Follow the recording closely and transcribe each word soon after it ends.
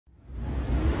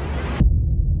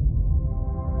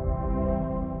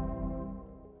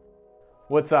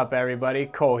What's up everybody,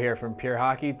 Cole here from Pure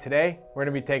Hockey. Today, we're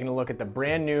going to be taking a look at the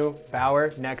brand new Bauer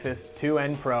Nexus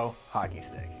 2N Pro hockey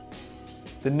stick.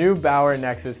 The new Bauer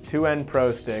Nexus 2N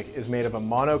Pro stick is made of a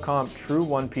monocomp true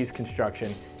one-piece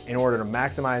construction in order to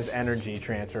maximize energy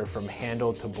transfer from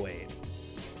handle to blade.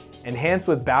 Enhanced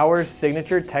with Bauer's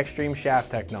signature TechStream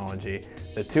shaft technology,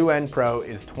 the 2N Pro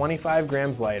is 25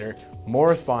 grams lighter, more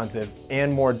responsive,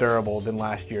 and more durable than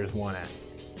last year's 1N.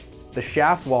 The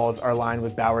shaft walls are lined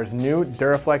with Bauer's new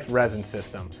Duraflex resin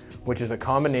system, which is a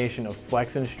combination of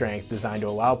flex and strength designed to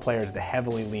allow players to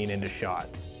heavily lean into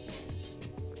shots.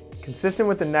 Consistent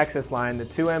with the Nexus line, the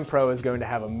 2N Pro is going to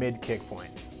have a mid-kick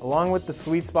point. Along with the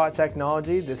sweet spot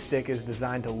technology, this stick is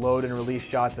designed to load and release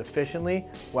shots efficiently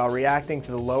while reacting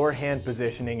to the lower hand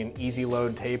positioning and easy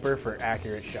load taper for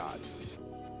accurate shots.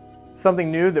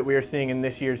 Something new that we are seeing in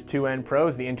this year's 2N Pro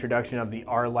is the introduction of the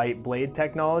R-Lite blade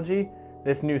technology.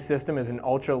 This new system is an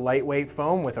ultra lightweight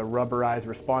foam with a rubberized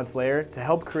response layer to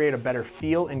help create a better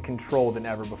feel and control than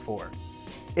ever before.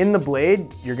 In the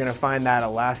blade, you're going to find that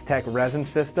Elastec resin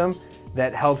system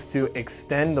that helps to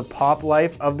extend the pop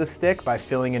life of the stick by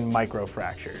filling in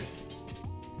microfractures.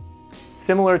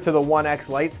 Similar to the 1X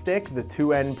Lite stick, the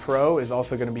 2N Pro is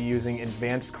also going to be using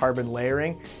advanced carbon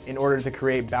layering in order to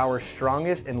create Bauer's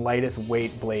strongest and lightest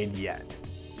weight blade yet.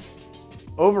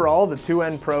 Overall, the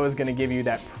 2N Pro is going to give you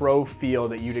that pro feel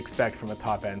that you'd expect from a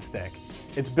top-end stick.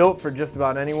 It's built for just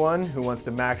about anyone who wants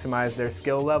to maximize their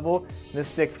skill level. This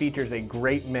stick features a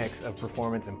great mix of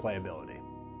performance and playability.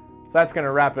 So that's going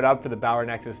to wrap it up for the Bauer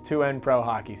Nexus 2N Pro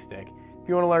hockey stick. If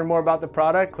you want to learn more about the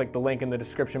product, click the link in the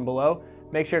description below.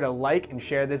 Make sure to like and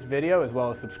share this video as well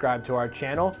as subscribe to our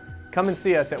channel. Come and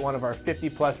see us at one of our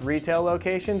 50+ retail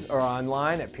locations or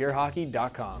online at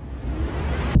purehockey.com.